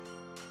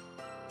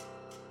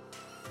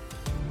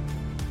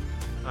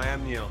I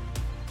am Neil.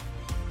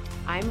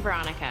 I'm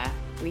Veronica.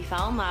 We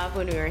fell in love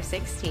when we were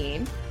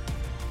 16,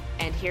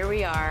 and here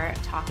we are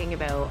talking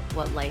about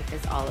what life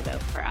is all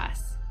about for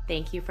us.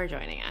 Thank you for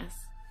joining us.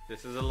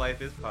 This is a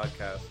Life Is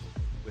podcast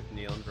with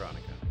Neil and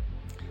Veronica.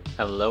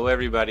 Hello,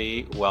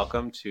 everybody.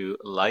 Welcome to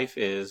Life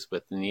Is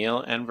with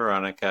Neil and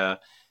Veronica,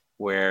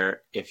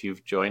 where if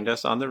you've joined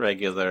us on the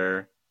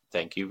regular,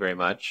 thank you very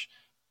much.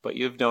 But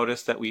you've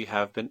noticed that we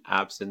have been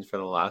absent for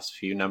the last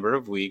few number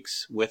of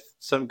weeks with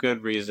some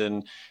good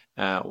reason.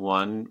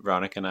 One,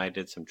 Veronica and I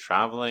did some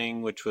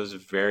traveling, which was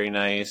very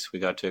nice. We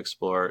got to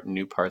explore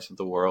new parts of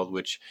the world,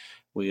 which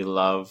we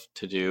love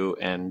to do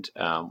and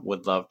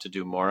would love to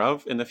do more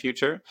of in the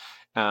future.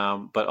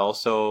 But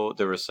also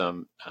there were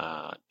some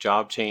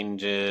job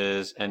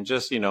changes and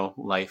just,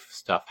 life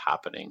stuff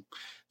happening.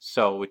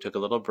 So we took a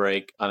little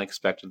break,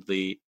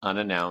 unexpectedly,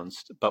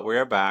 unannounced, but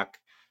we're back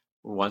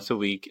once a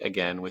week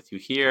again with you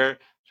here,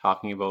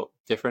 talking about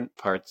different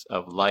parts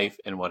of life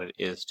and what it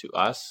is to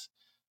us.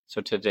 So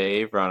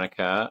today,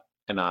 Veronica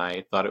and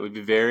I thought it would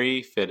be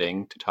very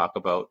fitting to talk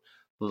about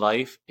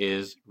life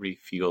is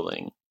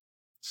refueling.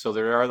 So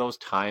there are those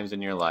times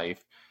in your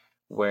life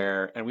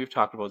where, and we've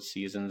talked about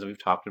seasons,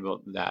 we've talked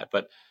about that,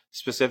 but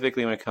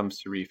specifically when it comes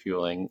to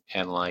refueling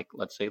and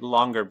let's say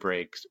longer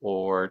breaks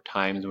or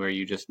times where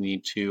you just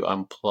need to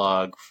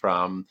unplug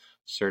from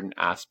certain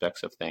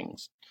aspects of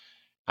things.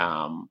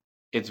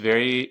 It's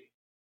very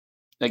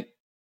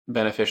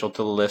beneficial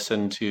to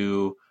listen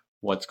to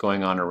what's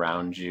going on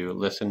around you,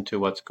 listen to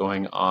what's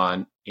going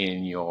on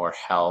in your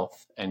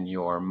health and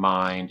your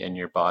mind and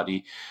your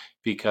body,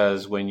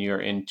 because when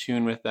you're in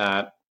tune with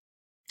that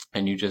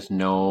and you just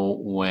know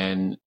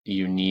when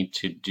you need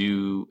to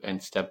do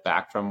and step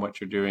back from what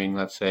you're doing,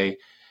 let's say,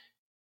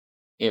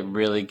 it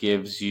really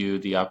gives you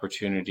the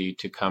opportunity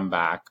to come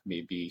back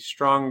maybe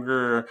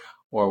stronger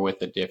or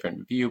with a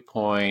different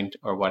viewpoint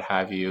or what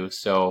have you.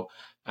 So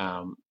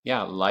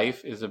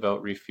life is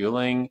about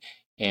refueling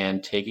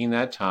and taking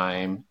that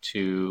time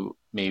to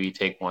maybe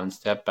take one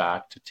step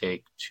back to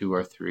take 2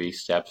 or 3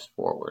 steps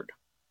forward.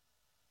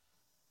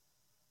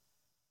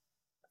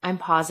 I'm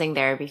pausing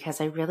there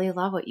because I really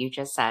love what you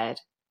just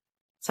said.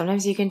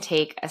 Sometimes you can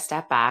take a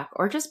step back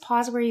or just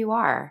pause where you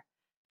are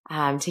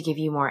to give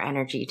you more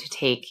energy to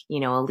take,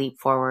 a leap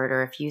forward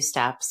or a few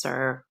steps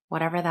or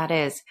whatever that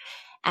is.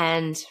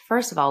 And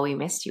first of all, we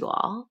missed you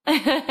all.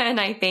 And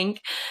I think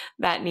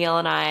that Neil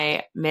and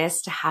I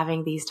missed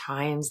having these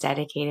times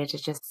dedicated to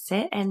just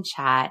sit and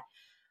chat.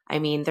 I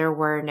mean, there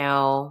were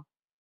no,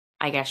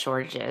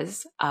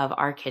 shortages of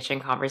our kitchen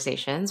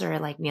conversations, or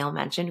like Neil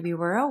mentioned, we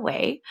were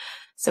away.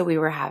 So we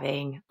were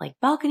having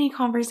balcony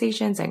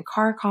conversations and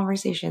car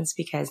conversations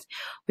because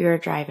we were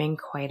driving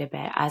quite a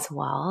bit as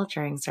well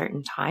during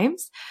certain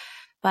times.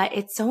 But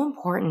it's so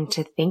important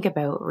to think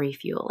about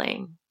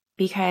refueling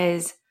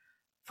because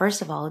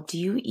first of all, do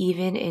you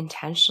even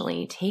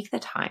intentionally take the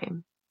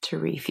time to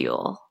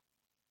refuel?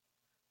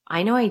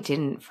 I know I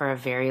didn't for a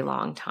very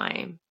long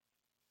time.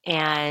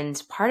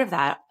 And part of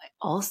that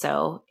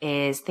also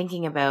is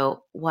thinking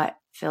about what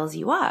fills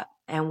you up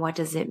and what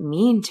does it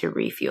mean to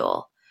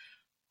refuel?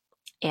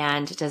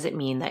 And does it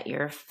mean that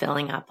you're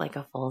filling up like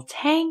a full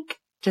tank?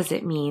 Does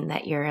it mean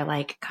that you're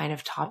kind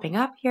of topping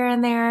up here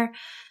and there?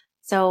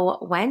 So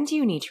when do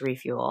you need to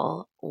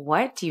refuel?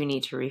 What do you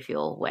need to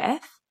refuel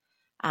with?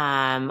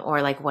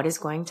 Or what is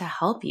going to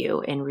help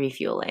you in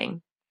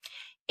refueling?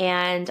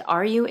 And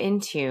are you in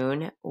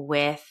tune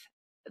with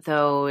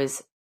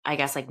those,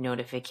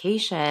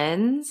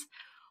 notifications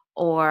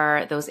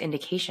or those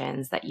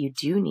indications that you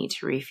do need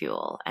to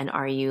refuel? And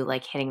are you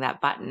hitting that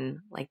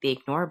button, the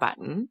ignore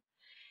button?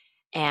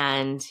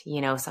 And,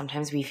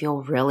 sometimes we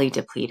feel really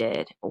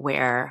depleted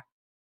where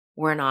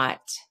we're not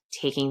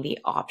taking the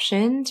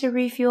option to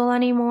refuel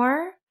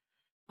anymore,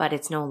 but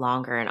it's no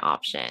longer an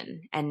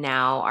option. And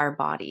now our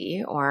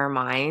body or our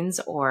minds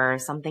or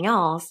something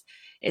else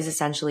is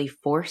essentially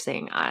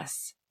forcing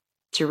us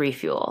to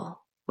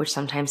refuel, which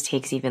sometimes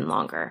takes even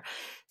longer.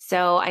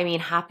 So,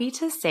 happy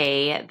to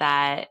say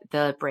that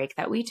the break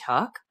that we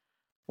took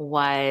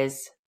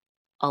was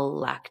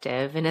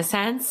elective in a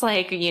sense.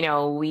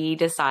 We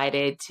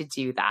decided to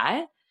do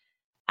that.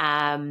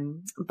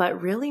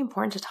 But really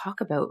important to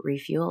talk about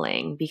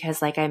refueling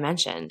because like I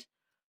mentioned,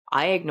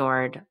 I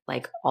ignored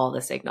all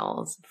the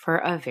signals for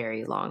a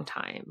very long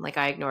time.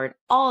 I ignored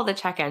all the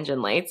check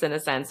engine lights in a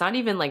sense, not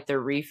even the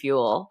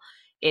refuel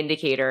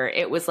indicator.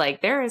 It was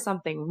there is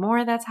something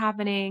more that's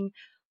happening.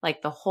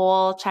 The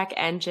whole check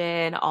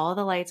engine, all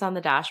the lights on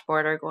the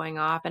dashboard are going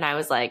off. And I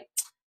was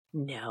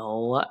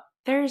no,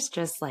 there's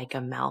just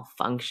a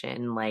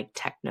malfunction,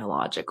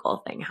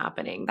 technological thing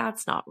happening.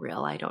 That's not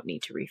real. I don't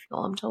need to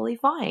refuel. I'm totally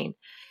fine.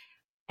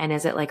 And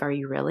is it are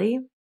you really?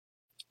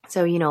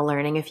 So,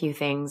 learning a few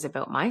things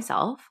about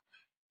myself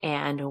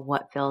and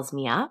what fills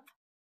me up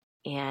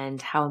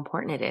and how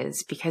important it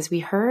is because we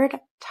heard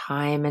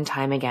time and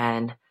time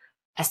again,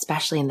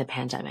 especially in the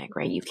pandemic,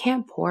 right? You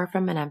can't pour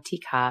from an empty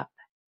cup.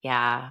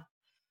 Yeah,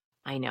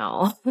 I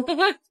know.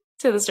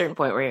 To the certain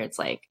point where it's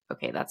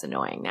okay, that's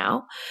annoying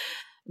now.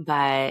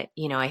 But,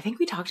 I think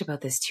we talked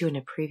about this too in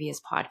a previous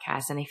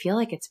podcast, and I feel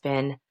like it's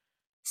been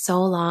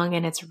so long,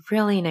 and it's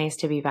really nice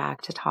to be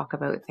back to talk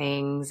about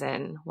things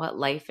and what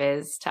life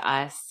is to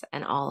us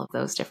and all of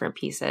those different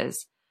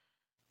pieces,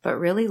 but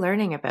really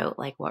learning about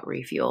like what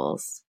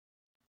refuels.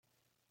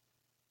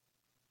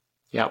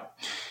 Yep.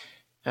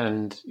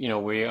 And,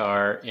 we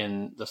are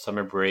in the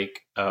summer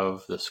break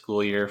of the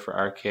school year for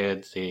our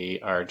kids. They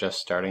are just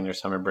starting their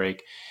summer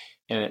break.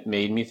 And it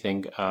made me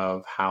think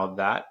of how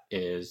that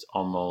is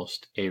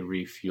almost a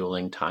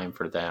refueling time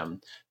for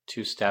them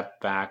to step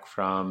back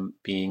from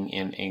being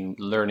in a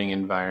learning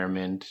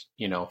environment,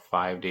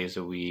 5 days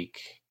a week,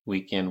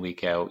 week in,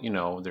 week out.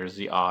 There's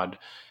the odd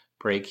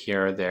break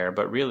here or there.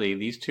 But really,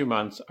 these 2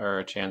 months are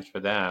a chance for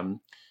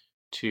them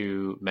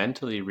to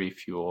mentally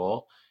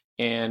refuel.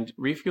 And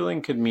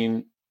refueling could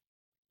mean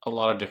a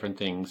lot of different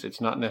things.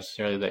 It's not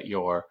necessarily that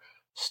you're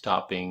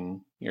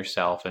stopping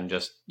yourself and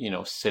just,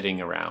 sitting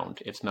around.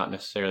 It's not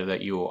necessarily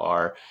that you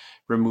are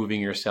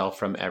removing yourself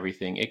from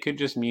everything. It could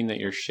just mean that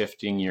you're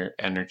shifting your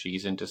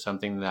energies into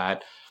something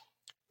that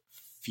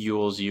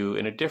fuels you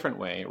in a different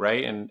way,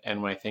 right?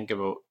 And when I think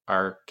about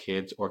our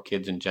kids or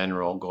kids in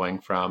general going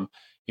from,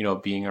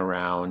 being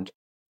around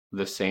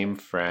the same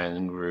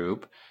friend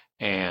group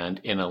and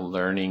in a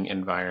learning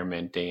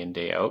environment day in,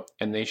 day out,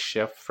 and they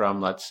shift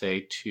from, let's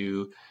say,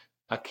 to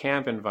a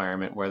camp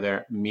environment where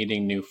they're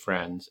meeting new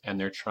friends and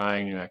they're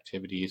trying new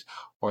activities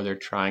or they're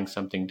trying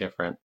something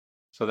different.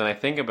 So then I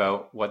think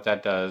about what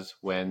that does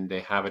when they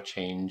have a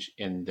change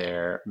in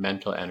their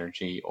mental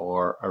energy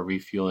or a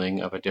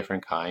refueling of a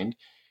different kind,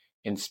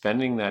 in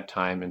spending that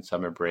time in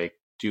summer break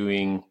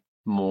doing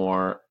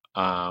more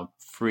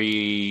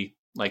free,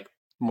 like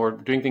more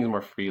doing things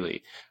more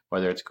freely,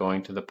 whether it's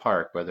going to the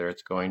park, whether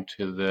it's going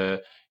to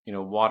the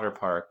water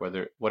park,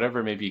 whatever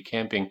it may be,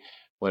 camping,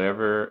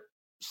 whatever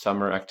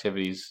summer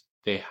activities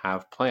they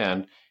have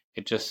planned.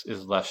 It just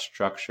is less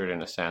structured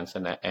in a sense,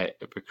 and it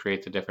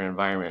creates a different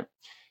environment.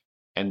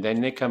 And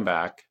then they come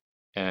back,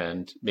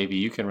 and maybe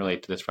you can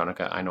relate to this,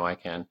 Veronica. I know I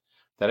can.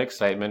 That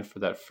excitement for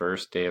that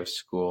first day of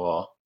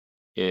school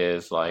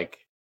is like,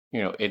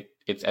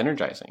 it's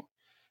energizing.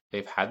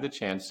 They've had the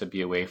chance to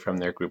be away from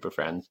their group of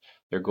friends.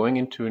 They're going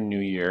into a new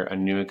year, a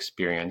new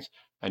experience,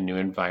 a new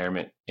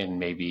environment in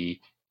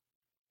maybe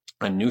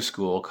a new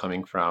school,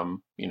 coming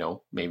from,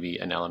 maybe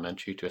an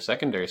elementary to a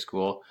secondary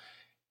school.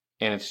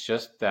 And it's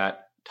just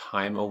that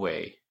time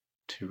away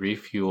to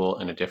refuel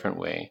in a different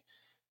way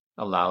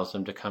allows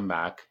them to come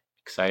back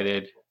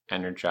excited,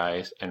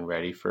 energized, and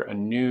ready for a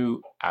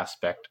new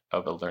aspect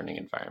of a learning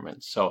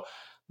environment. So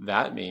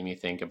that made me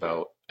think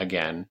about,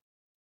 again,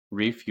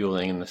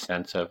 refueling in the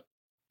sense of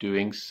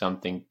doing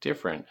something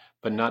different,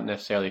 but not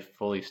necessarily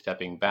fully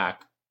stepping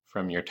back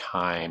from your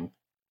time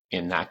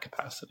in that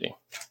capacity.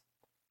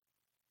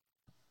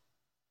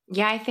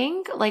 Yeah, I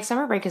think like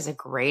summer break is a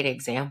great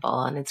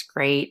example, and it's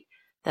great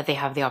that they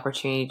have the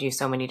opportunity to do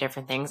so many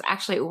different things.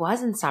 Actually, it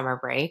was in summer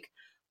break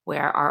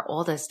where our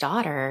oldest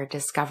daughter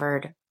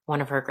discovered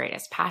one of her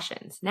greatest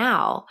passions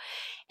now.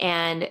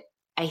 And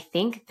I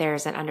think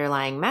there's an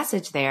underlying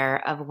message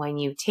there of when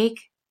you take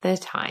the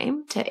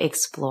time to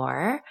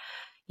explore,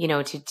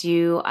 to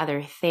do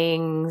other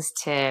things,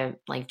 to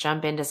like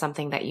jump into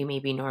something that you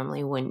maybe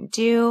normally wouldn't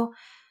do,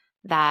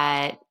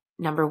 that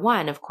number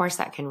one, of course,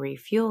 that can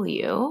refuel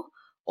you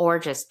or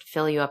just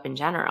fill you up in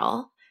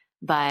general.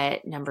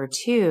 But number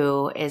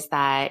two is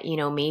that,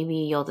 maybe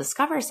you'll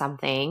discover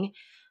something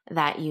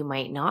that you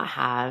might not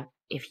have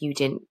if you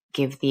didn't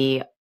give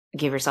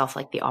yourself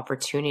like the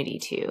opportunity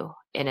to,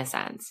 in a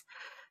sense.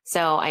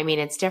 So, I mean,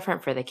 it's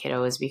different for the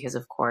kiddos because,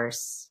 of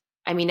course,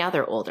 I mean, now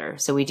they're older,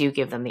 so we do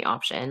give them the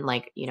option.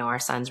 Like, our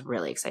son's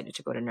really excited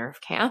to go to Nerf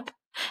camp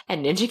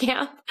and ninja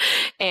camp.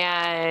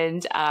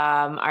 And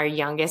our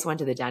youngest went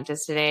to the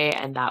dentist today,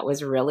 and that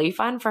was really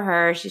fun for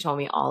her. She told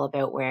me all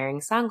about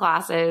wearing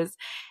sunglasses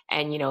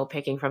and,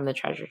 picking from the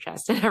treasure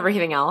chest and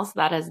everything else.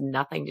 That has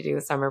nothing to do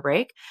with summer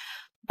break.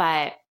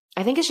 But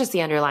I think it's just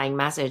the underlying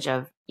message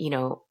of,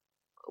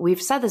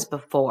 we've said this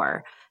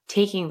before,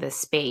 taking the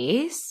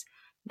space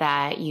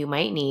that you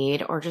might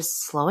need or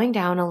just slowing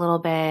down a little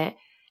bit.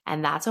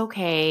 And that's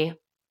okay.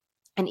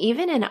 And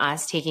even in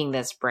us taking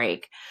this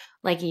break,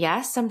 like,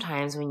 yes,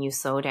 sometimes when you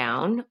slow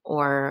down,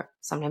 or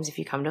sometimes if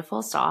you come to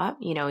full stop,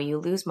 you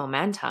lose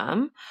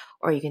momentum,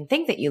 or you can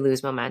think that you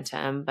lose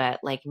momentum. But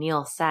like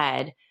Neil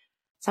said,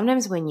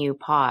 sometimes when you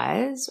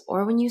pause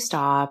or when you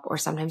stop, or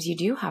sometimes you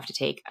do have to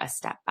take a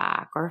step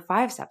back or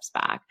 5 steps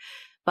back,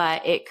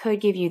 but it could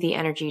give you the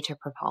energy to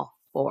propel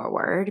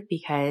forward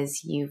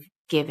because you've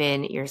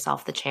given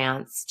yourself the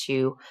chance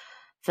to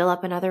fill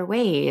up in other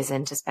ways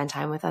and to spend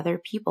time with other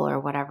people or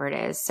whatever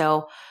it is.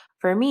 So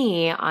for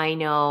me, I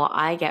know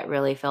I get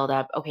really filled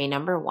up. Okay,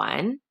 number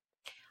one,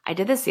 I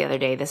did this the other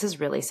day. This is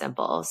really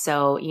simple.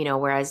 So,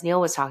 whereas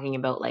Neil was talking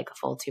about like a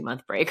full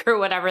 2-month break or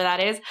whatever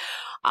that is,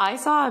 I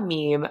saw a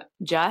meme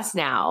just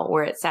now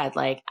where it said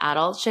like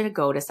adults should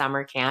go to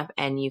summer camp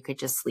and you could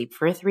just sleep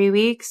for 3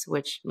 weeks,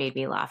 which made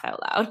me laugh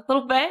out loud a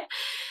little bit.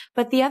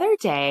 But the other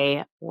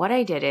day, what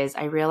I did is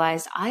I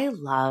realized I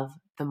love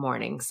the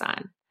morning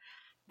sun.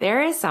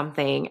 there is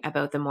something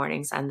about the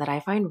morning sun that I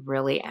find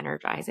really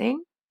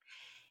energizing.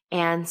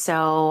 And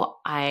so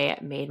I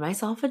made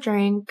myself a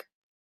drink.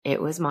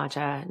 It was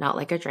matcha, not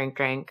like a drink,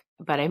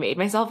 but I made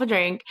myself a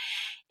drink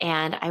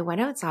and I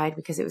went outside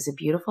because it was a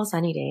beautiful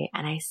sunny day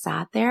and I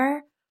sat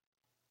there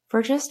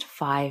for just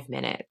 5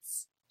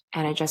 minutes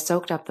and I just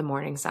soaked up the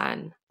morning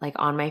sun like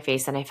on my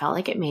face and I felt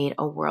like it made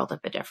a world of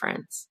a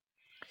difference.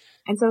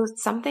 And so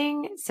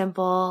something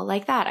simple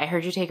like that. I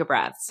heard you take a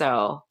breath,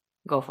 so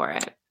go for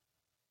it.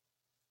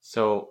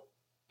 So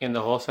in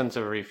the whole sense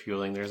of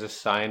refueling, there's a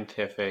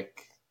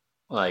scientific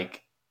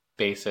like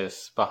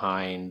basis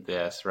behind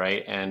this,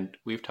 right? And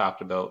we've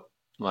talked about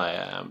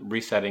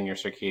resetting your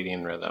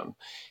circadian rhythm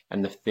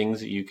and the things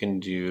that you can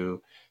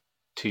do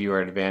to your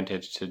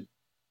advantage to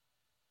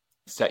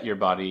set your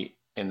body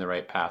in the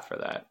right path for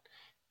that.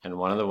 And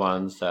one of the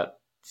ones that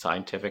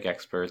scientific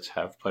experts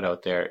have put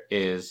out there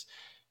is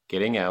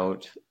getting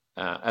out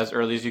as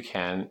early as you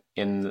can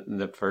in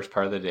the first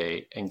part of the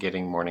day and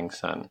getting morning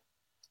sun.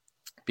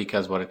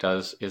 Because what it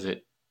does is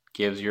it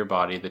gives your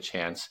body the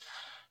chance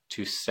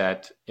to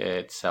set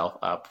itself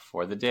up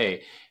for the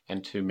day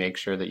and to make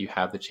sure that you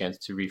have the chance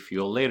to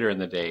refuel later in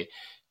the day.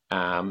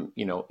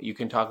 You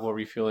can talk about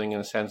refueling in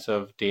a sense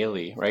of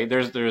daily, right?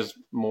 There's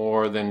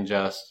more than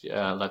just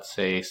let's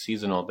say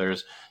seasonal.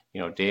 There's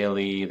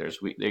daily.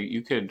 There's week.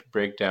 You could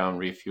break down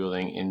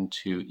refueling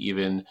into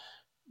even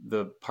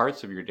the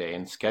parts of your day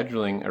and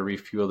scheduling a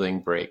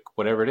refueling break,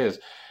 whatever it is.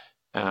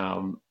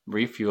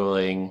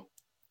 Refueling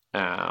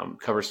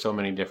covers so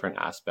many different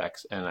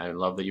aspects, and I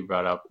love that you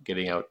brought up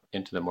getting out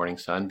into the morning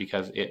sun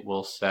because it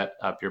will set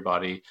up your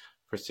body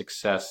for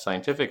success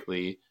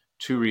scientifically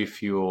to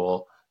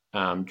refuel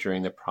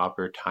during the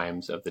proper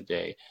times of the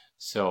day.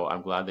 So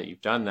I'm glad that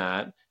you've done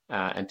that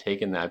and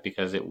taken that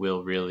because it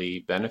will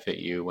really benefit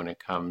you when it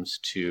comes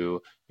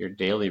to your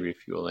daily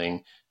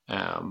refueling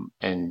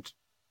and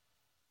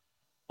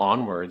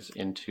onwards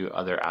into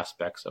other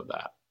aspects of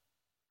that.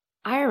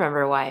 I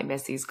remember why I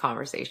miss these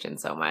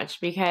conversations so much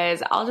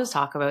because I'll just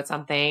talk about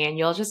something and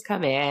you'll just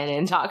come in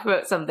and talk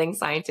about something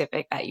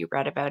scientific that you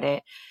read about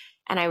it.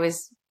 And I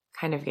was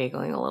kind of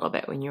giggling a little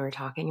bit when you were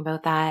talking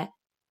about that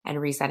and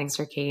resetting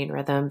circadian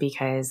rhythm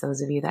because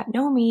those of you that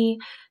know me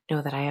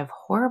know that I have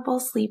horrible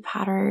sleep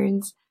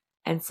patterns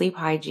and sleep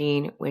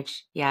hygiene,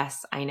 which,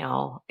 yes, I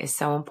know is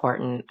so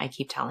important. I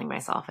keep telling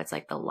myself it's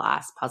like the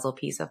last puzzle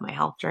piece of my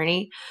health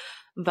journey.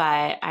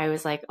 But I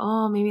was like,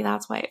 oh, maybe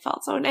that's why it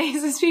felt so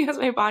nice. Is because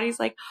my body's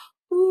like,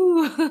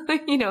 ooh,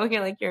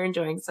 you're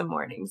enjoying some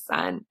morning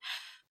sun.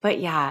 But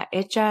yeah,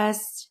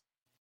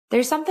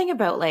 there's something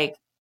about like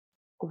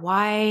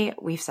why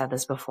we've said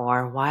this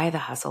before, why the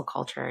hustle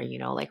culture,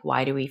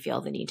 why do we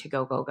feel the need to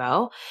go, go,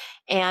 go?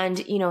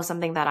 And,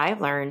 something that I've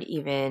learned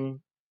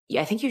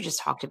I think you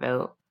just talked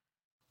about,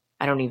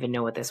 I don't even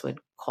know what this would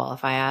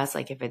qualify as,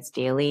 like if it's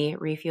daily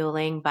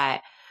refueling,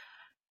 but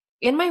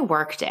in my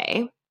work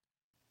day,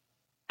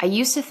 I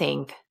used to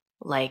think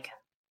like,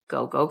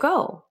 go, go,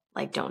 go.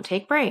 Like, don't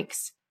take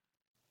breaks.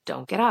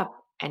 Don't get up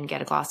and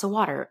get a glass of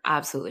water.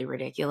 Absolutely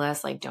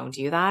ridiculous. Like, don't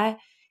do that.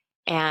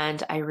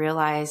 And I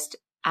realized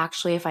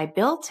actually, if I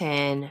built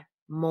in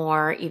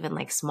more, even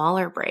like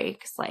smaller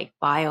breaks, like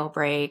bio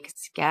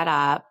breaks, get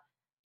up,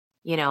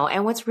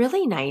 and what's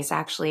really nice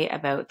actually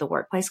about the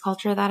workplace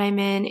culture that I'm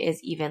in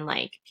is even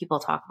like people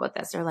talk about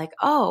this. They're like,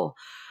 oh,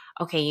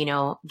 okay,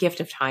 gift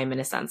of time in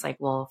a sense, like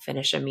we'll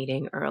finish a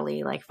meeting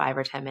early, like 5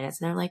 or 10 minutes.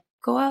 And they're like,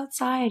 go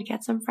outside,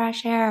 get some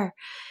fresh air.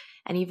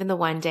 And even the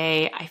one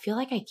day, I feel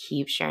like I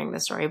keep sharing the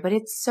story, but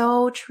it's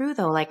so true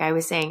though. Like I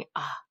was saying,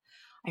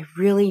 I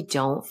really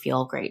don't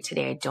feel great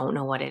today. I don't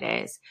know what it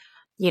is.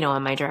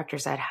 And my director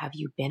said, have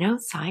you been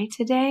outside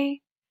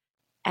today?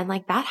 And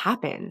like that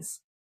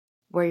happens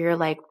where you're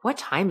like, what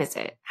time is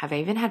it? Have I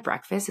even had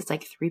breakfast? It's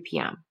like 3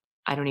 p.m.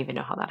 I don't even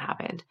know how that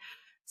happened.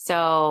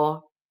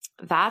 So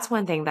that's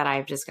one thing that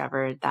I've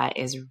discovered that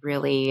is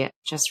really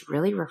just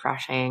really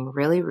refreshing,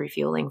 really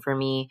refueling for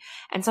me,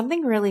 and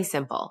something really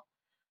simple,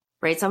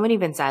 right? Someone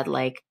even said,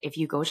 like, if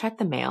you go check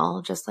the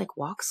mail, just like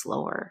walk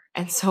slower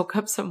and soak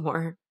up some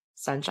more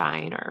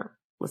sunshine or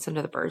listen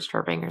to the birds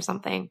chirping or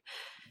something.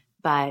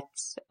 But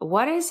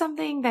what is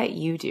something that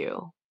you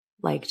do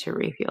like to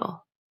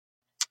refuel?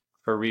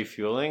 For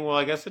refueling, well,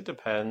 I guess it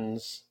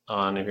depends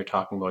on if you're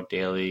talking about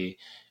daily.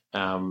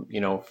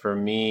 For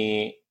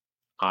me,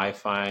 I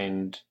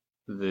find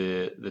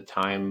the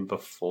time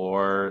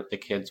before the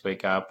kids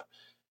wake up,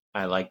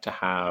 I like to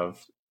have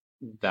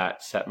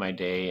that set my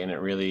day, and it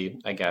really,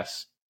 I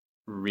guess,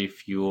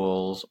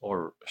 refuels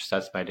or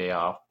sets my day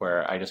off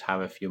where I just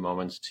have a few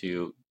moments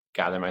to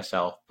gather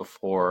myself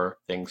before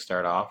things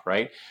start off,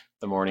 right?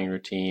 The morning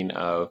routine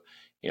of,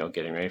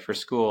 getting ready for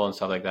school and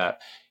stuff like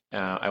that.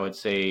 I would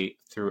say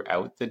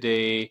throughout the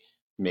day,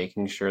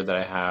 making sure that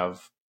I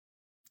have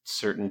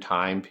certain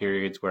time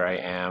periods where I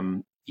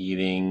am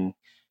eating,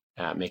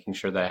 making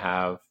sure that I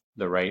have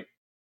the right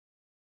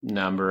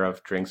number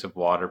of drinks of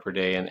water per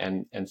day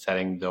and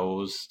setting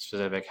those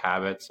specific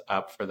habits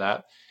up for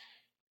that.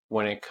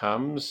 When it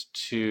comes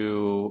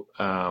to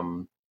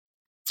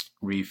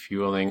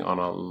refueling on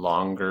a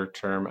longer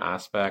term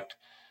aspect,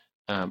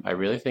 I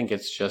really think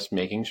it's just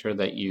making sure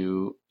that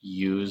you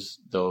use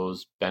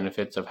those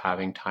benefits of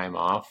having time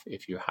off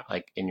if you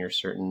like in your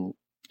certain,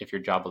 if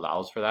your job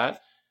allows for that,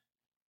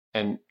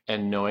 and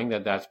knowing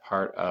that that's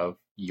part of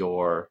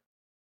your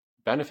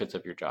benefits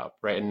of your job,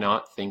 right? And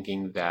not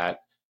thinking that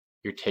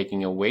you're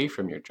taking away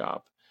from your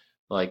job.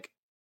 Like,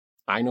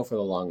 I know for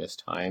the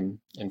longest time,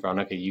 and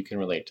Veronica, you can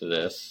relate to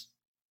this,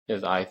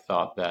 is I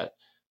thought that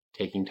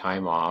taking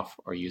time off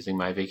or using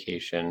my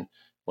vacation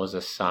was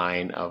a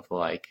sign of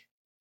like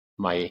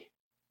my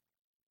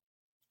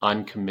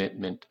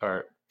uncommitment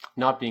or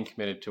not being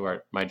committed to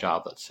my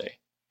job, let's say.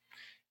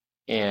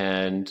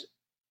 And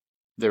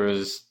there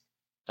was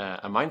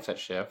a mindset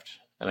shift,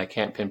 and I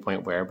can't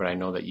pinpoint where, but I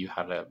know that you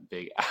had a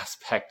big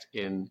aspect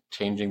in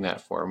changing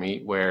that for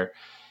me, where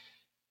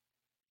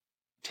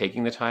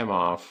taking the time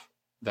off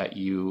that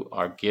you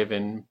are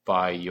given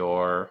by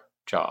your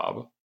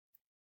job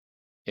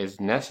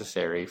is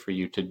necessary for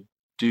you to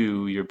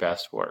do your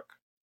best work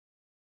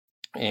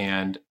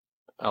and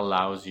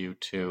allows you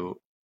to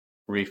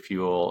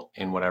refuel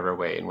in whatever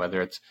way. And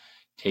whether it's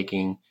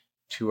taking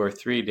 2 or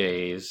 3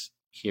 days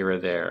here or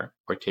there,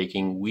 or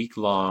taking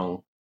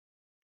week-long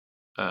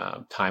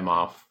time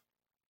off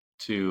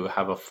to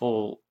have a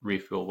full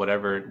refuel,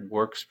 whatever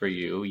works for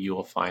you, you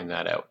will find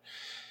that out.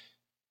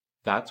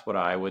 That's what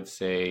I would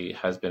say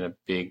has been a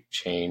big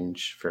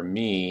change for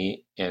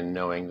me in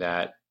knowing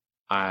that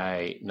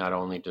I not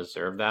only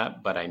deserve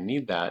that, but I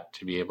need that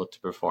to be able to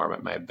perform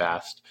at my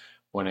best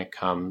when it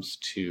comes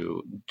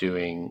to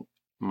doing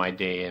my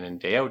day in and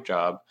day out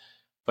job.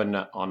 But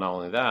not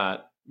only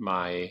that,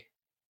 my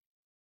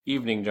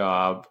evening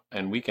job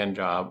and weekend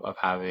job of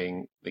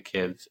having the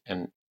kids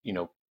and,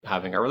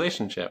 having a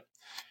relationship,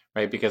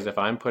 right? Because if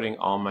I'm putting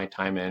all my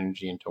time and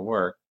energy into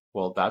work,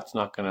 well, that's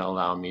not going to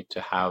allow me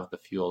to have the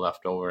fuel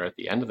left over at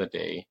the end of the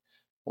day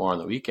or on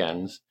the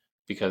weekends,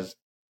 because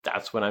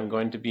that's when I'm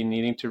going to be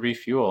needing to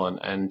refuel.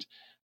 And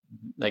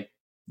like,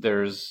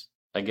 there's,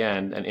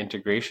 again, an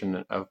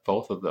integration of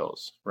both of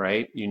those,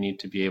 right? You need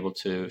to be able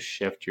to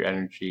shift your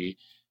energy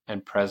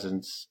and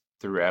presence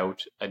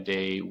throughout a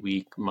day,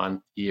 week,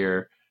 month,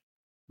 year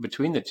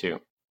between the two.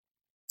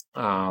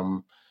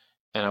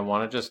 And I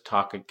want to just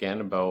talk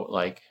again about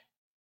like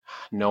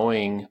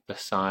knowing the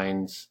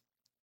signs,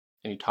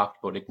 and you talked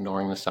about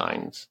ignoring the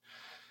signs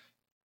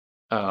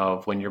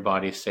of when your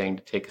body is saying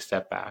to take a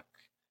step back.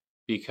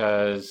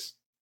 Because,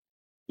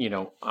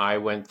 I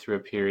went through a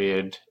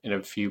period in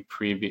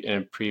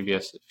a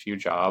previous few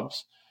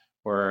jobs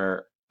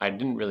where I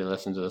didn't really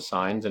listen to the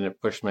signs, and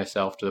it pushed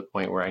myself to the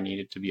point where I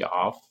needed to be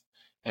off.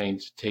 I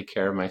needed to take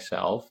care of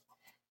myself.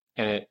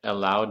 And it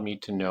allowed me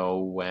to know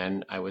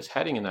when I was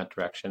heading in that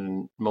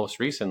direction. Most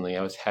recently,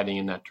 I was heading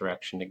in that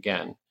direction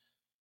again.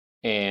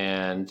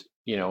 And,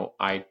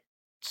 I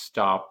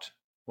stopped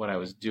what I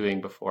was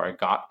doing before I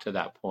got to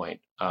that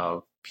point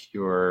of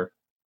pure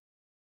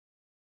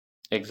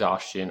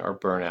exhaustion or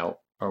burnout,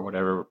 or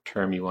whatever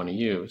term you want to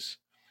use,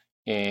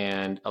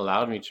 and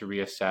allowed me to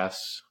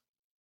reassess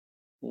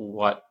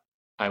what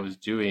I was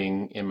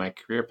doing in my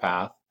career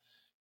path.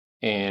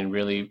 And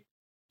really,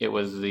 it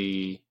was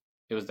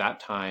that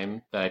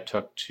time that I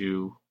took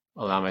to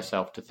allow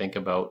myself to think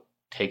about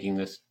taking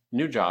this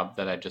new job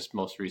that I just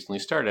most recently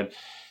started.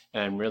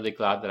 And I'm really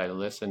glad that I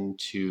listened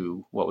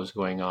to what was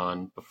going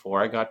on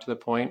before I got to the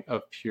point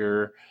of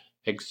pure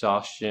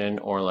exhaustion,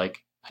 or like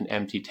an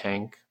empty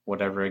tank,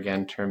 whatever,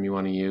 again, term you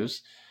want to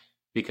use,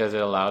 because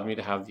it allowed me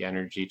to have the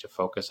energy to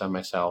focus on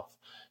myself,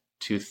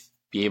 to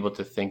be able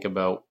to think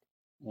about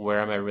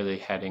where am I really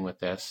heading with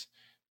this,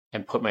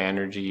 and put my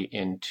energy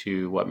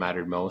into what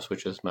mattered most,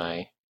 which was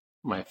my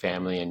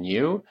family and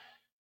you,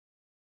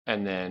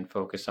 and then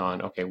focus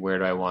on, okay, where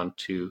do I want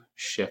to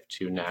shift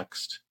to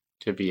next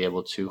to be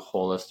able to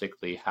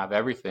holistically have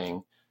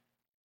everything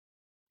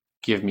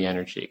give me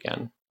energy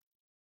again.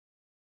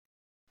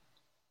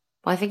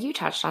 Well, I think you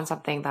touched on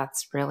something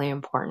that's really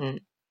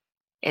important,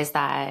 is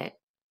that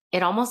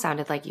it almost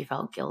sounded like you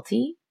felt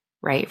guilty,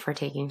 right, for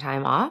taking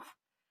time off.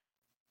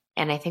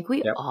 And I think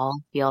we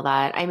all feel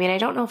that. I mean, I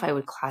don't know if I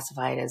would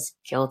classify it as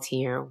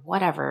guilty or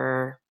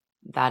whatever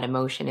that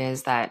emotion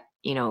is that,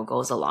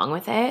 goes along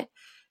with it.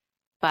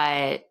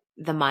 But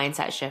the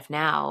mindset shift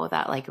now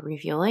that like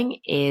refueling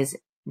is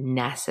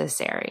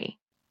necessary.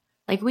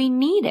 Like, we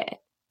need it.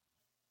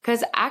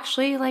 Because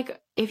actually, like,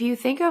 if you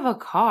think of a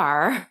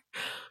car,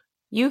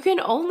 you can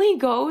only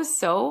go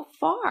so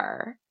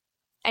far.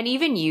 And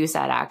even you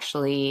said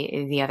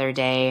actually the other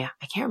day,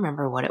 I can't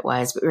remember what it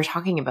was, but we were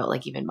talking about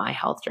like even my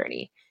health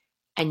journey.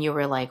 And you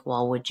were like,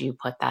 well, would you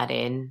put that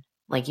in?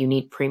 Like, you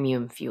need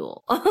premium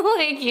fuel.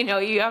 Like, you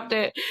got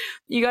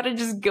to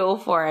just go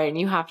for it, and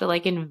you have to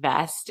like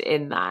invest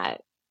in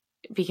that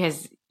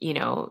because,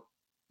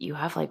 you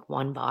have like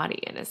one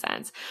body in a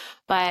sense.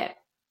 But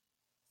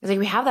it's like,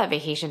 we have that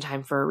vacation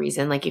time for a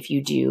reason. Like, if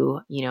you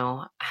do,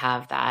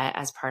 have that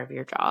as part of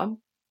your job,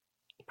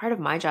 part of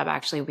my job,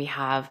 actually, we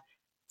have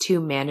 2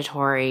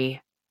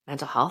 mandatory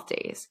mental health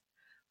days,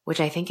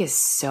 which I think is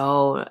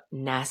so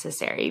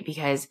necessary,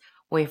 because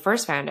when we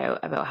first found out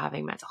about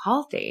having mental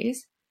health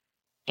days.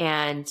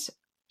 And,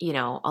 you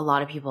know, a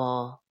lot of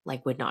people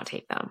like would not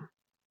take them,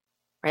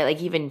 right?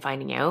 Like even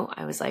finding out,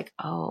 I was like,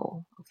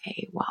 oh,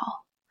 okay, well,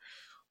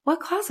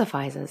 what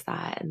classifies as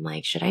that? And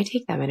like, should I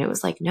take them? And it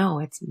was like, no,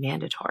 it's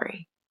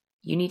mandatory.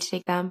 You need to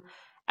take them.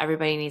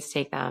 Everybody needs to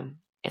take them.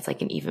 It's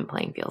like an even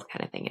playing field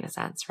kind of thing in a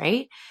sense,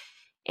 right?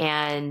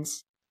 And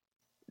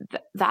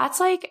that's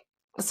like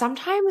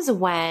sometimes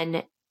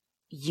when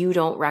you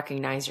don't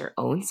recognize your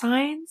own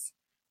signs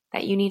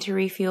that you need to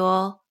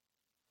refuel,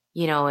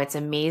 you know, it's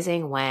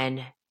amazing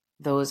when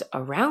those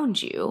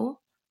around you,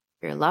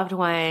 your loved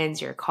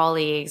ones, your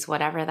colleagues,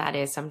 whatever that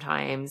is,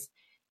 sometimes,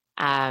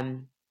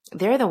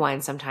 they're the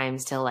ones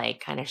sometimes to like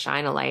kind of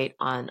shine a light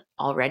on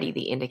already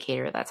the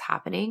indicator that's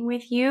happening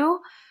with you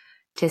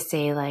to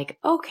say like,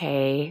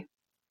 okay,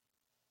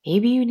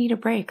 maybe you need a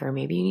break or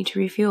maybe you need to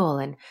refuel.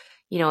 And,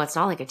 you know, it's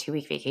not like a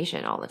 2-week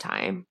vacation all the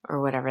time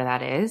or whatever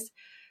that is.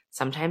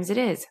 Sometimes it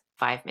is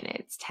 5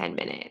 minutes, 10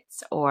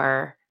 minutes,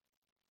 or,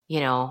 you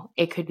know,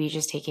 it could be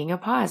just taking a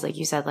pause. Like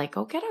you said, like,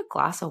 go get a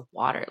glass of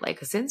water. Like,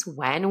 since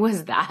when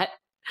was that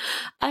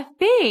a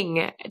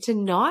thing to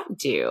not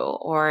do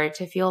or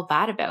to feel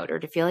bad about or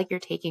to feel like you're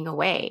taking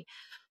away?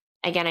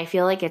 Again, I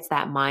feel like it's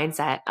that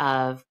mindset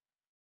of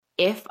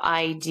if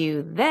I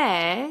do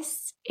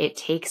this, it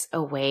takes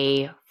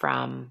away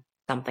from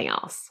something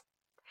else.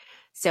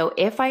 So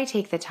if I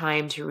take the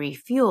time to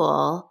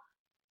refuel,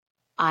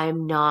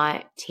 I'm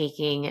not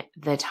taking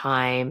the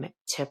time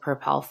to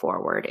propel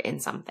forward in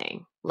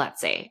something,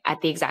 let's say,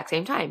 at the exact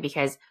same time.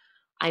 Because,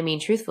 I mean,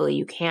 truthfully,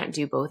 you can't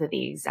do both at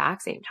the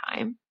exact same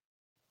time.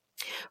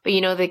 But,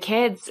 you know, the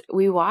kids,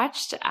 we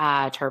watched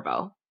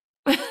Turbo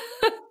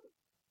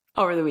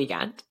over the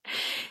weekend.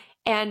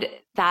 And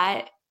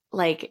that,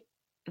 like,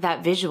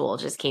 that visual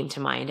just came to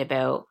mind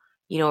about,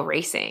 you know,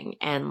 racing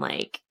and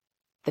like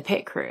the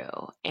pit crew.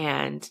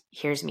 And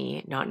here's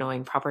me not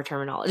knowing proper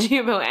terminology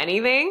about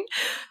anything.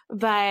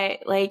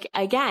 But like,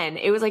 again,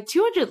 it was like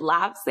 200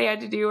 laps they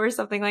had to do or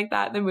something like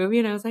that in the movie.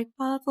 And I was like,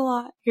 well, that's a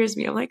lot. Here's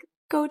me. I'm like,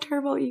 go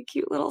Turbo, you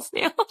cute little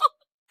snail.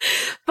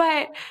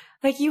 But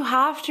like, you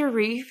have to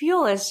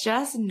refuel. It's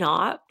just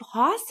not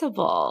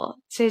possible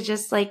to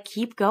just like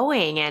keep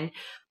going. And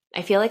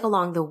I feel like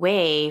along the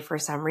way, for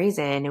some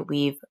reason,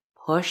 we've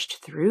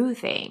pushed through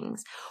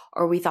things,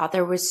 or we thought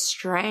there was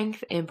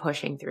strength in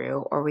pushing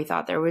through, or we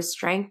thought there was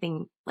strength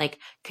in like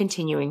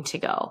continuing to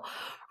go.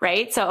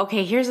 Right. So,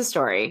 okay, here's a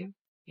story.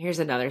 Here's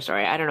another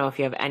story. I don't know if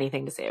you have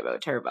anything to say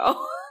about Turbo,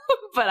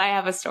 but I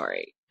have a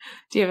story.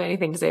 Do you have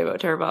anything to say about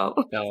Turbo?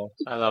 No,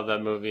 I love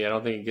that movie. I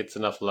don't think it gets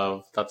enough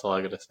love. That's all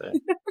I gotta say.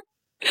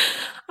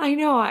 I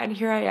know. And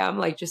here I am,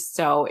 like, just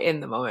so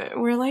in the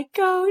moment. We're like,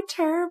 go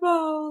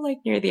Turbo, like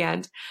near the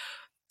end.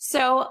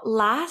 So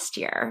last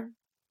year,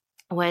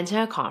 I went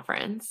to a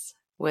conference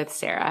with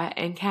Sarah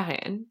and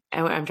Kevin,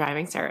 and I'm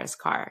driving Sarah's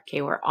car.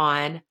 Okay. We're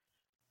on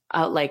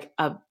like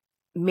a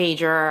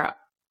major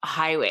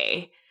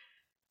highway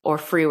or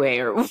freeway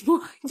or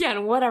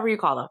again, whatever you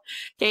call them.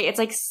 Okay. It's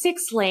like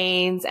 6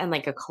 lanes and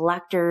like a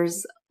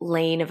collector's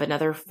lane of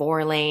another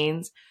 4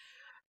 lanes.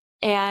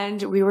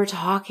 And we were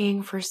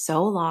talking for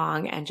so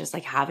long and just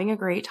like having a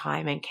great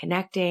time and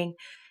connecting.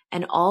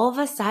 And all of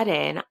a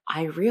sudden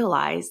I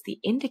realized the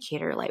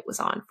indicator light was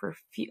on for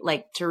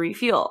like to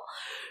refuel.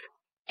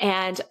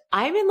 And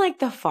I'm in like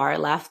the far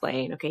left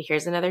lane. Okay.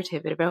 Here's another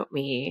tidbit about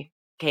me.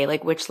 Okay.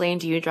 Like, which lane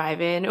do you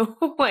drive in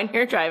when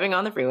you're driving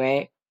on the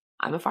freeway?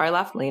 I'm a far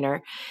left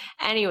laner.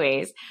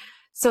 Anyways,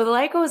 so the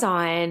light goes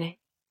on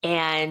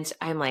and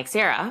I'm like,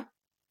 Sarah,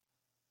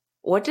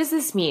 what does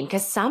this mean?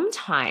 Because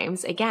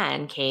sometimes,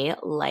 again, okay,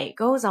 light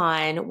goes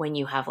on when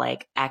you have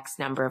like X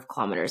number of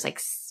kilometers,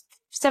 like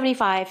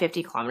 75,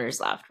 50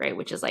 kilometers left, right?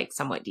 Which is like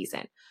somewhat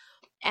decent.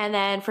 And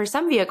then for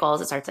some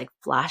vehicles, it starts like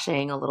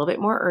flashing a little bit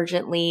more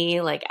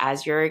urgently, like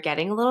as you're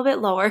getting a little bit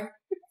lower.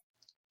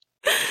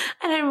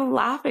 And I'm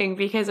laughing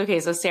because,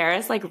 okay, so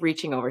Sarah's like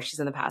reaching over. She's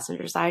in the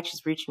passenger side.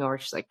 She's reaching over.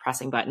 She's like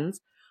pressing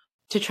buttons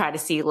to try to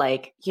see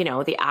like, you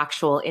know, the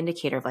actual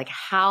indicator of like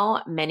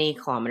how many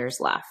kilometers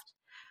left.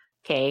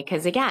 Okay.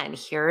 Cause again,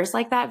 here's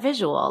like that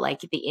visual, like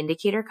the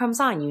indicator comes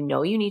on, you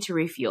know, you need to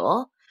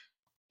refuel.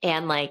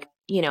 And like,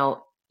 you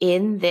know,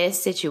 in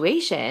this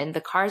situation, the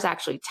car's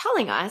actually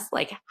telling us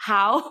like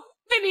how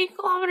many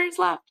kilometers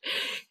left.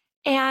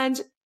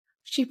 And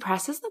she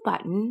presses the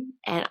button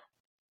and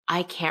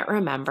I can't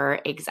remember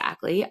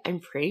exactly. I'm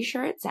pretty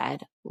sure it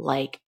said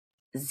like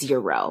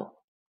 0.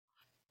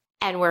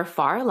 And we're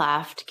far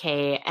left.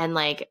 Okay. And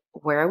like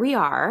where we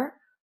are,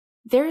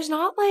 there's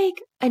not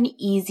like an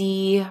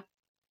easy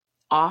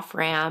off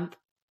ramp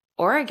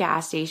or a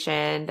gas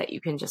station that you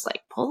can just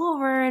like pull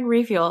over and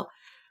refuel.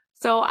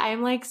 So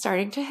I'm like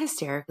starting to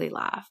hysterically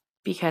laugh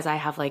because I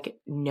have like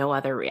no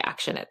other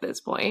reaction at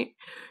this point.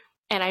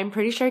 And I'm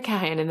pretty sure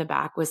Kahan in the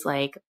back was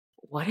like,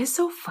 what is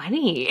so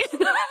funny?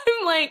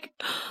 I'm like,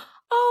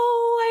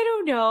 oh, I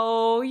don't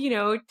know, you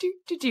know,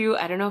 do.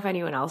 I don't know if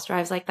anyone else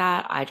drives like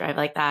that. I drive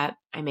like that.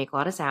 I make a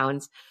lot of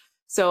sounds.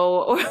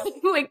 So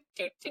like,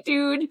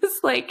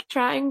 just like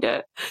trying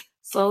to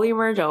slowly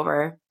merge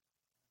over.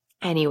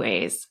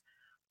 Anyways,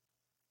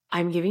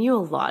 I'm giving you a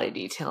lot of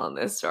detail in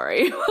this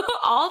story.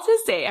 All to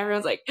say,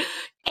 everyone's like,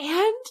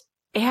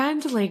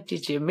 and like,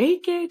 did you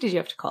make it? Did you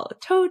have to call a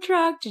tow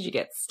truck? Did you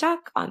get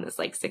stuck on this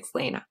like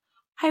 6-lane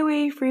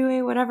highway,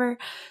 freeway, whatever?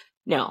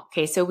 No.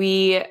 Okay. So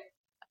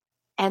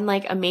and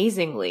like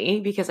amazingly,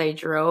 because I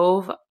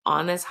drove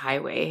on this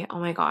highway, oh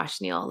my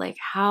gosh, Neil, like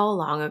how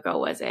long ago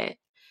was it?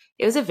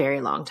 It was a very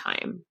long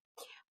time.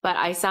 But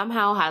I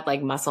somehow had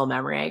like muscle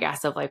memory, I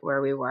guess, of like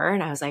where we were.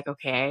 And I was like,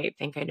 okay, I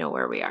think I know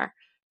where we are.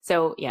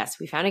 So yes,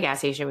 we found a gas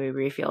station. We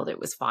refueled. It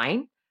was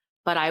fine.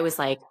 But I was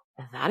like,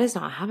 that is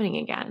not happening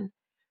again.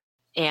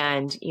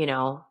 And,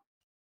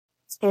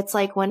 it's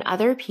like when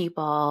other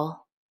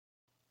people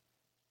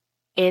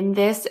in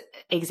this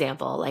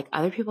example, like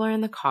other people are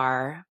in the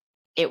car,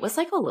 it was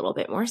like a little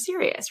bit more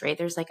serious, right?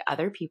 There's like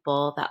other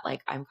people that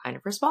like I'm kind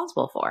of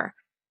responsible for.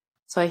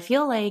 So I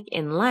feel like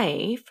in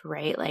life,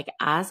 right? Like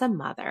as a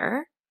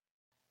mother,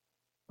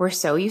 we're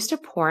so used to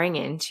pouring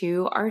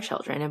into our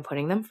children and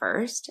putting them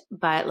first,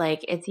 but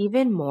like it's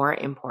even more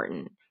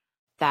important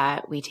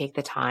that we take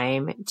the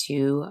time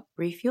to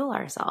refuel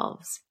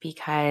ourselves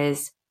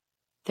because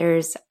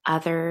there's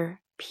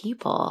other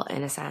people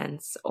in a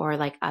sense, or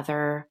like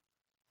other,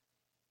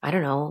 I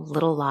don't know,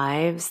 little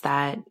lives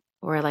that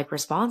we're like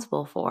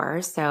responsible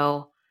for.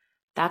 So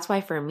that's why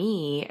for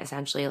me,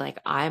 essentially, like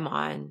I'm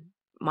on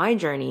my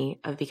journey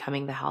of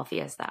becoming the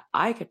healthiest that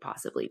I could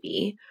possibly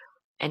be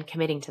and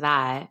committing to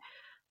that.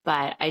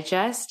 But I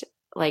just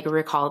like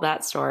recall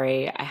that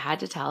story. I had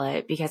to tell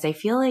it because I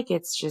feel like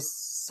it's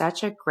just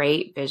such a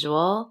great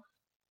visual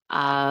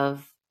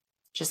of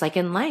just like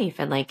in life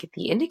and like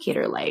the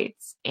indicator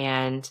lights.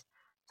 And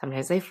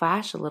sometimes they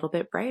flash a little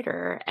bit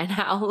brighter and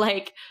how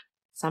like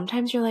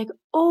sometimes you're like,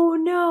 oh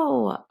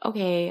no,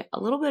 okay, a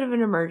little bit of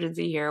an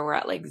emergency here. We're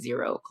at like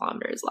 0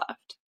 kilometers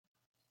left.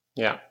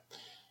 Yeah.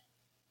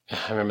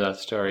 I remember that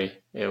story.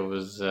 It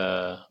was,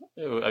 I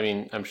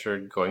mean, I'm sure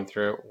going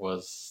through it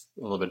was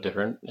a little bit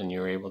different and you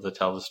were able to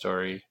tell the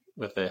story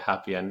with a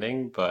happy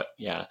ending. But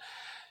yeah,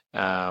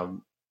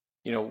 um,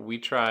 we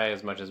try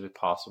as much as we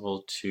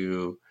possible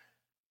to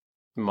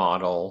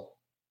model,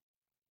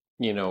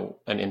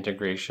 an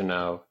integration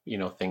of,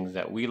 things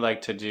that we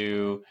like to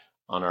do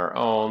on our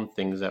own,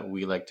 things that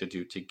we like to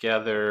do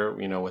together,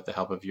 with the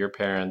help of your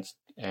parents.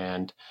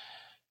 And,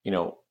 we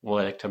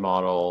like to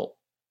model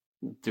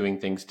doing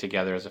things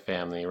together as a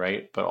family,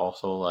 right? But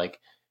also like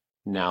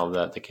now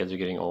that the kids are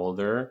getting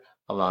older,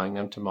 allowing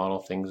them to model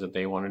things that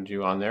they want to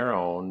do on their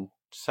own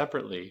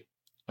separately,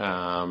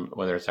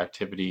 whether it's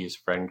activities,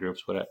 friend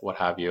groups, what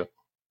have you.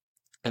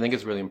 I think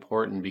it's really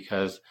important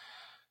because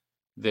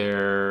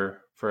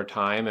there, for a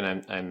time,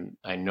 and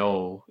I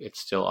know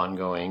it's still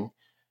ongoing,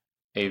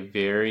 a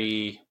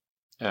very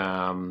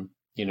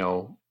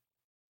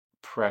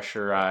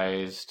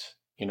pressurized,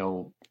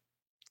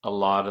 a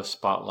lot of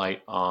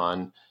spotlight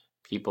on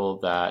people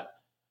that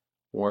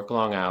work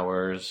long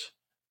hours,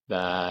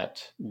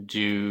 that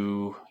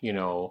do,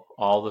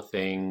 all the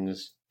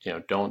things,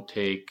 don't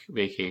take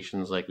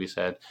vacations, like we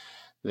said.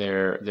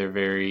 They're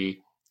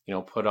very,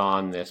 put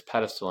on this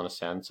pedestal in a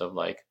sense of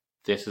like,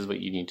 this is what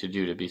you need to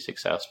do to be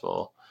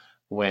successful.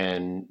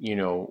 When,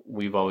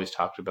 we've always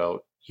talked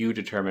about you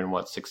determine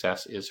what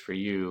success is for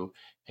you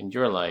in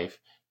your life,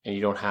 and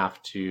you don't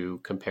have to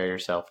compare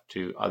yourself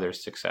to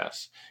others'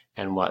 success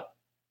and what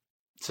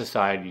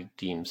society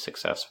deems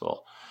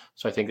successful.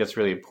 So I think that's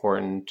really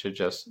important to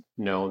just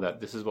know that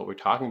this is what we're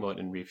talking about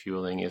in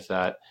refueling, is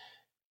that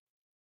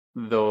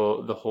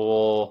the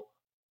whole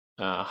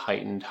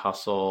heightened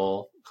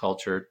hustle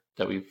culture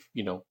that we've,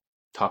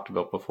 talked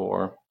about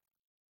before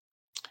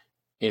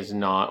is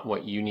not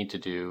what you need to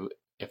do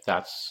if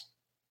that's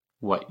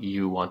what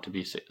you want to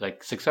be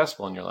like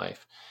successful in your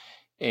life.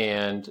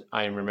 And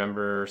I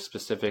remember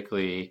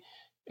specifically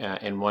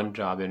in one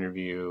job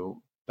interview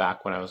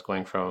back when I was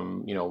going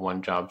from,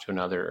 one job to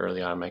another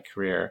early on in my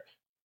career,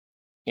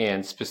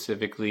 and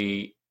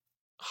specifically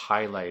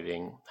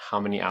highlighting how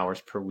many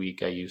hours per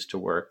week I used to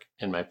work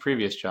in my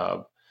previous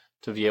job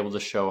to be able to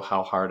show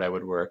how hard I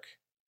would work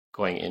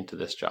going into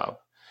this job,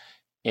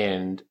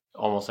 and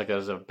almost like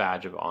as a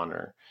badge of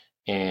honor.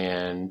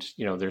 And,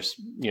 there's,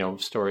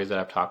 stories that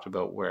I've talked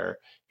about where,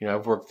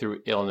 I've worked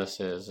through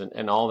illnesses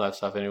and all that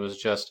stuff. And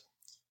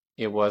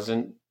it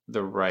wasn't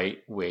the right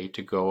way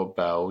to go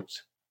about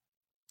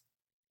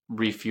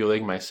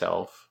refueling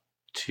myself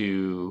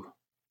to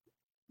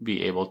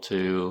be able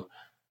to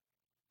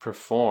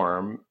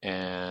perform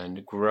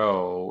and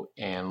grow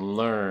and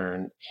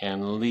learn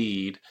and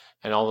lead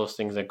and all those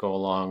things that go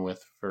along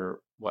with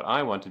for what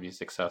I want to be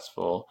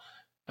successful,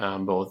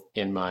 both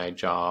in my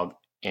job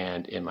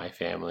and in my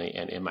family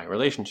and in my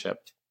relationship.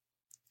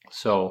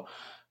 So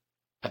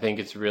I think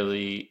it's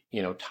really,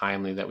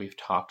 timely that we've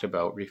talked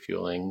about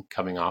refueling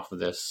coming off of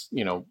this,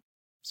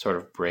 sort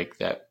of break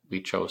that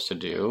we chose to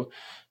do,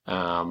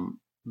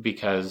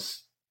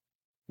 because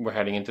we're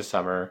heading into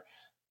summer.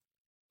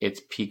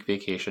 It's peak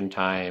vacation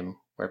time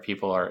where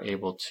people are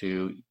able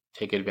to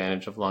take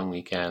advantage of long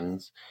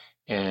weekends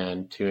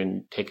and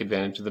to take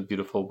advantage of the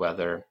beautiful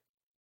weather.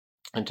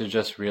 and to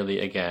just really,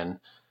 again,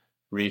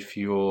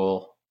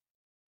 refuel,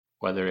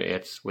 whether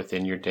it's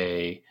within your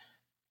day,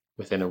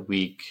 within a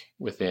week,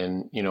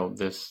 within,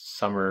 this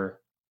summer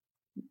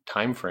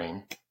time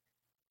frame,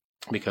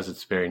 because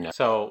it's very nice.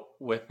 So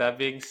with that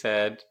being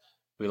said,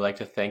 we'd like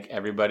to thank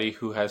everybody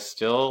who has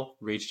still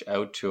reached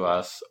out to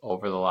us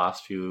over the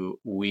last few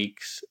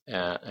weeks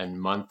and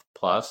month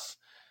plus,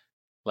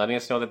 letting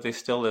us know that they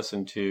still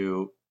listen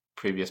to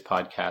previous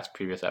podcasts,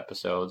 previous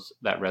episodes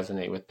that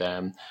resonate with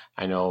them.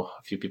 I know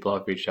a few people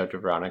have reached out to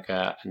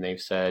Veronica and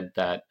they've said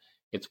that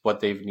it's what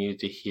they've needed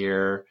to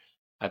hear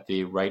at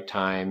the right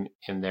time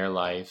in their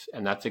life.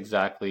 And that's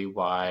exactly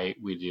why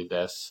we do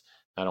this,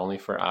 not only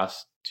for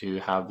us to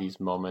have these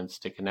moments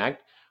to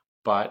connect,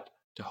 but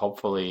to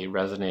hopefully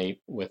resonate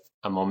with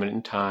a moment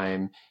in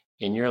time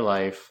in your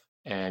life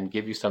and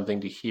give you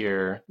something to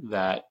hear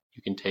that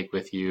you can take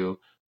with you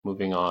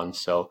moving on.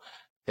 So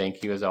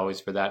thank you as always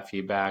for that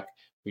feedback.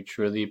 We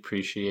truly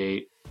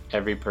appreciate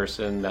every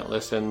person that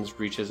listens,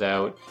 reaches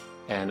out,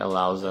 and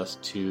allows us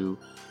to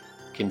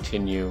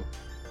continue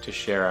to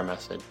share our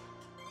message.